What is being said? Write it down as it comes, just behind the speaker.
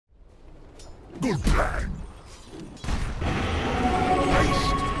Good plan.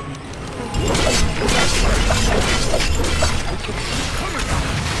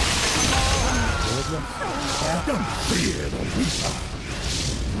 Don't fear the Reaper.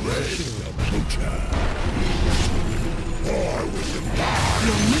 Red the Poacher.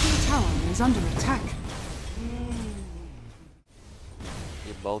 Your middle tower is under attack.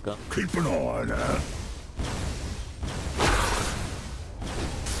 You Balkan. Keep an eye on her.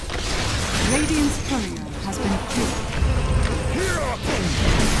 Radiant's courier has been killed. Here I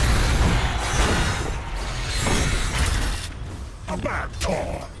come. About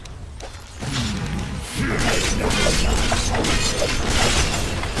time.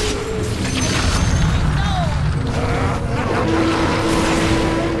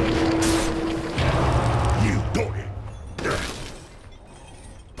 You got it.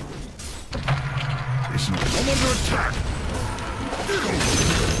 Listen, I'm under attack.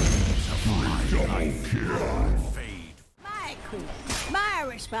 My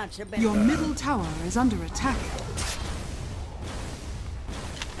responsibility. Your middle tower is under attack.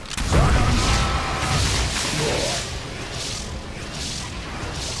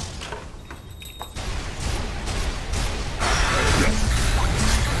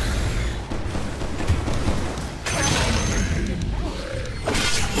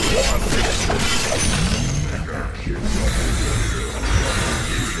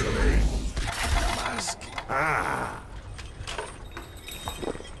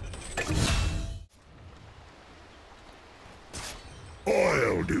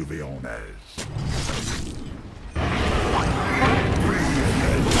 I'll do the honors.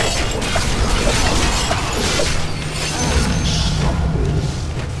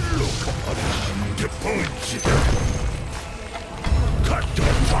 Look at the Pudge. Cut the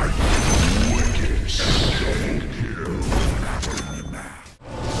fight. Wicked double kill.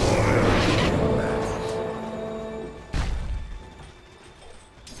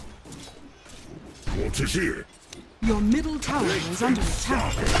 What is here? Your middle tower is under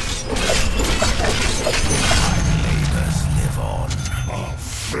attack. Neighbors live on. Are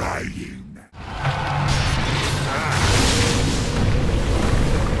flying.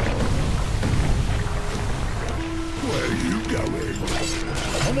 Where are you going?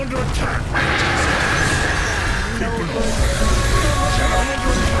 I'm under attack. Keep an eye. I'm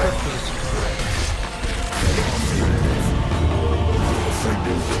under attack.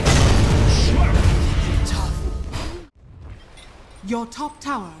 Your top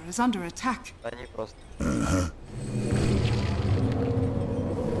tower is under attack. Они просто.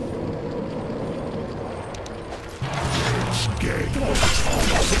 Scared.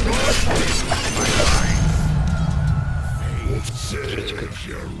 Serves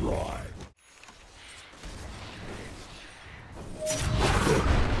you right.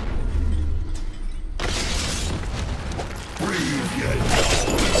 Breathe your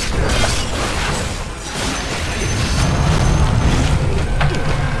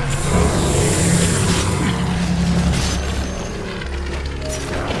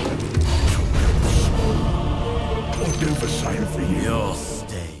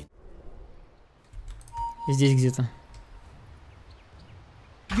Здесь где-то.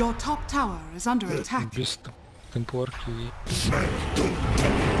 Your top tower is under attack. Без темпларки.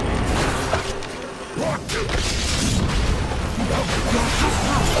 Your top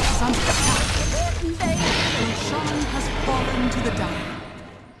tower is under attack. Sean has fallen to the down.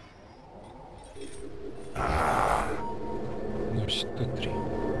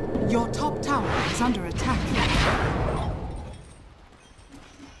 0,63. Your top tower is under attack.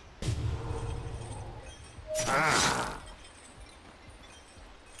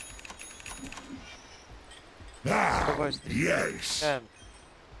 Yes.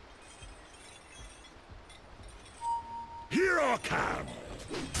 Here I come.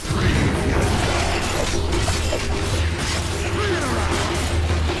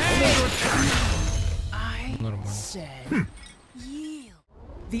 Нормально.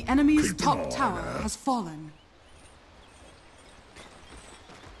 The enemy's top tower has fallen.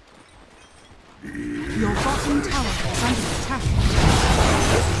 Your bottom tower is under attack.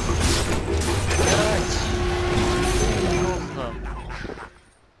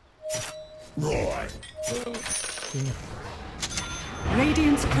 Right.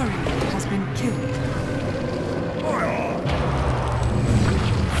 Radiant's courier has been killed.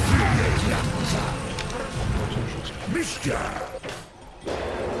 Mister!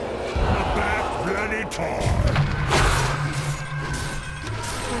 About bloody time!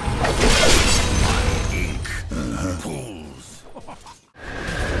 Ink pulls.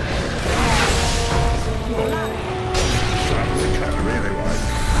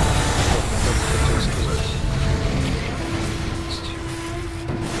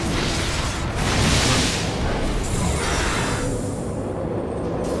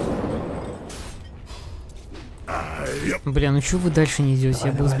 Бля, ну чё вы дальше не идете?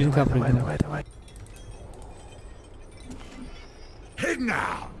 Я был с блинка прыгнул. Hit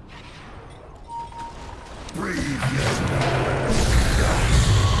now.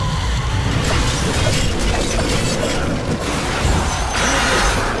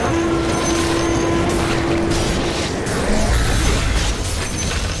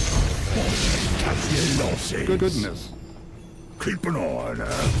 Goodness. Keep an eye on her.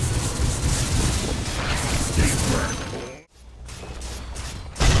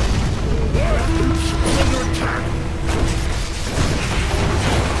 Under attack.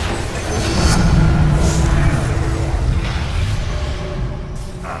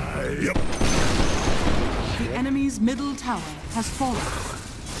 Yep. The enemy's middle tower has fallen.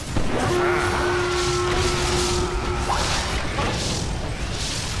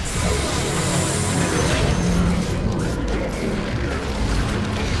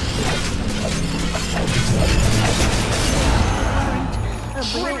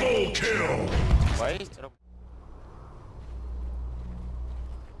 Triple kill.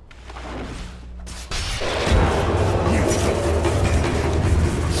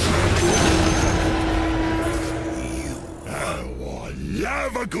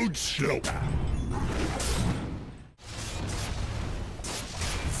 Have a good slope.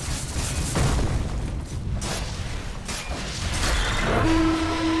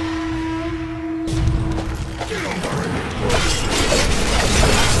 Get over it.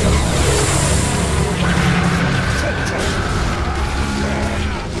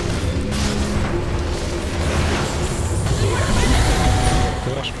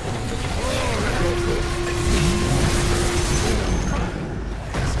 Хорошо.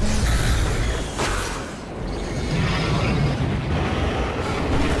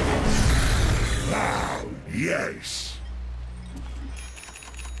 Yes.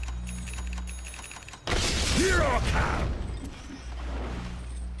 Here I come.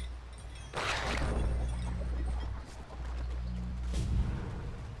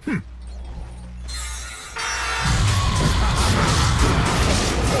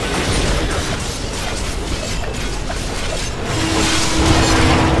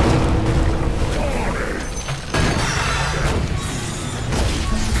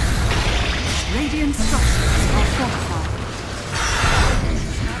 Radiant structures are fortified.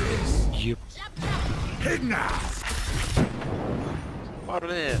 Еп. Hit now.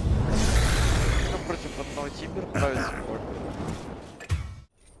 Парни! Что против одного тимбер правится можно?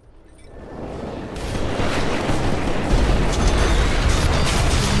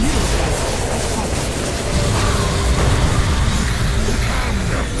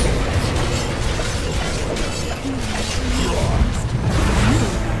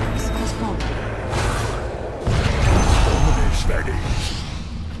 Has fallen. Steady.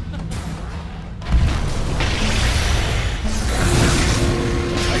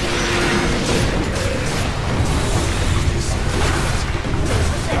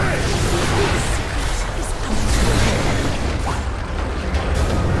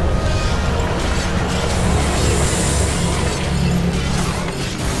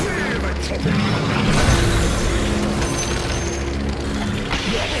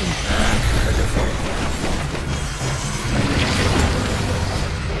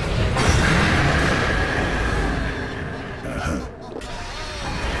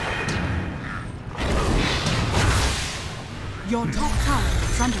 Your top tower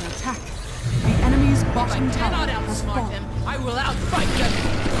is under attack. The enemy's bottom tower has fallen. I will outfight them.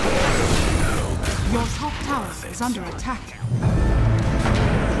 Your top tower is under attack.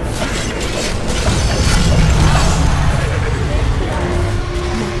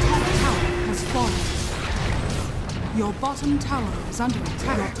 Your top tower has fallen. Your bottom tower is under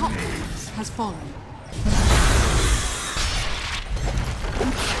attack. Your top tower has fallen.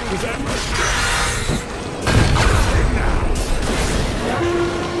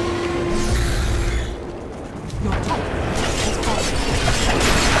 Your top has fallen.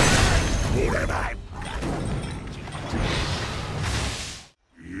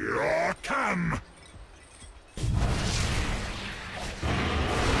 Here I come.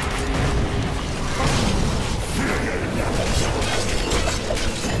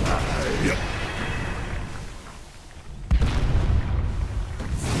 Yep.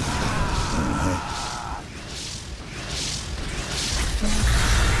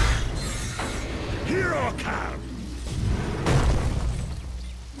 Here I come.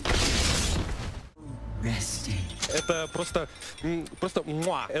 Это просто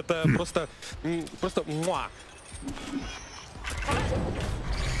муа. Это просто муа.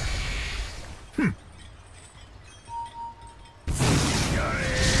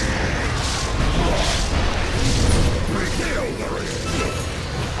 Break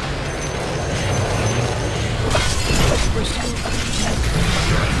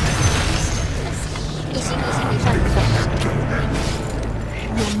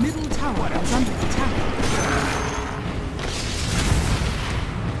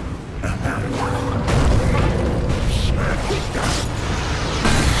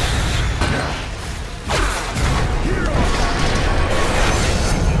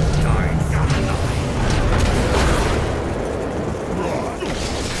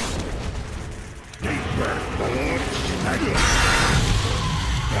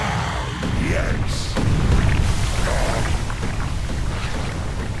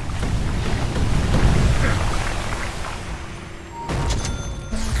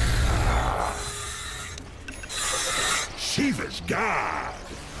Deceiver's guard.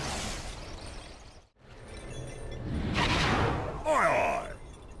 Aye, aye.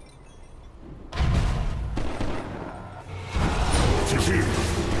 Deceiver.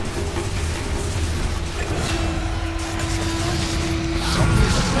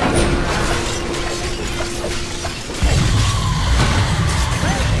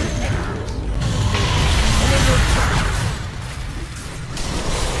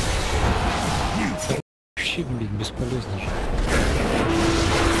 Щит бить бесполезно же.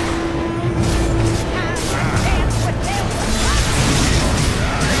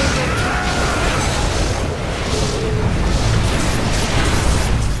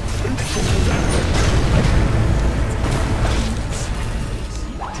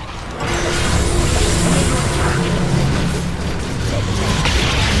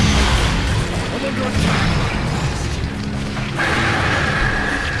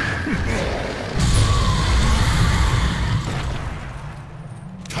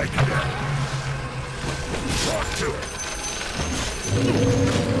 Take it out. Talk to it.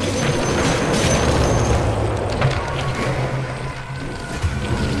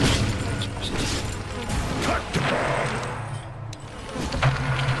 Cut the bomb.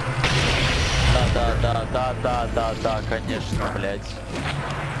 Да, конечно, блядь.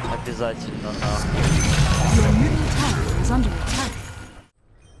 Обязательно, да. Your middle tower is under attack.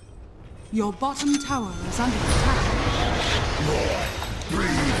 Your bottom tower is under attack.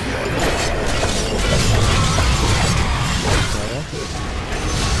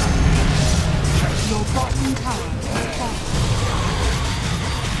 Your bottom tower has fallen.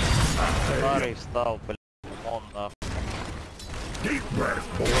 Старый встал, блядь. Он нахуй. Deep breath,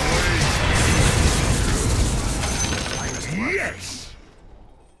 boy. Yes.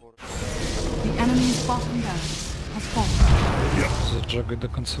 The enemy's bottom barracks has fallen. Заджагай до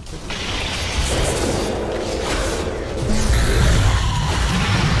конца.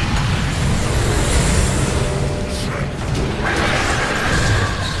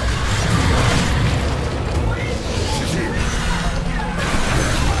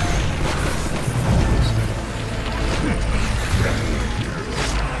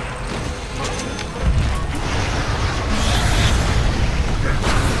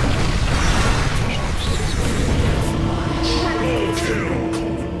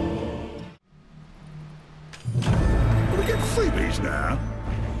 We get freebies now.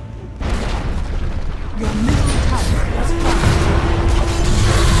 Your middle tower has fallen.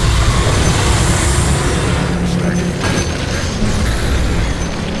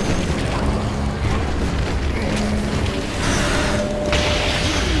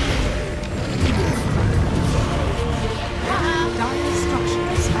 Dire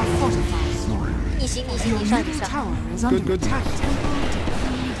structures are fortified. 逆袭，逆袭， Your 你上，你 middle 上。 tower is under Good. attack.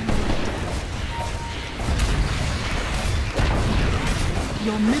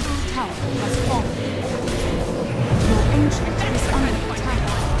 Your middle tower has fallen. Your ancient is under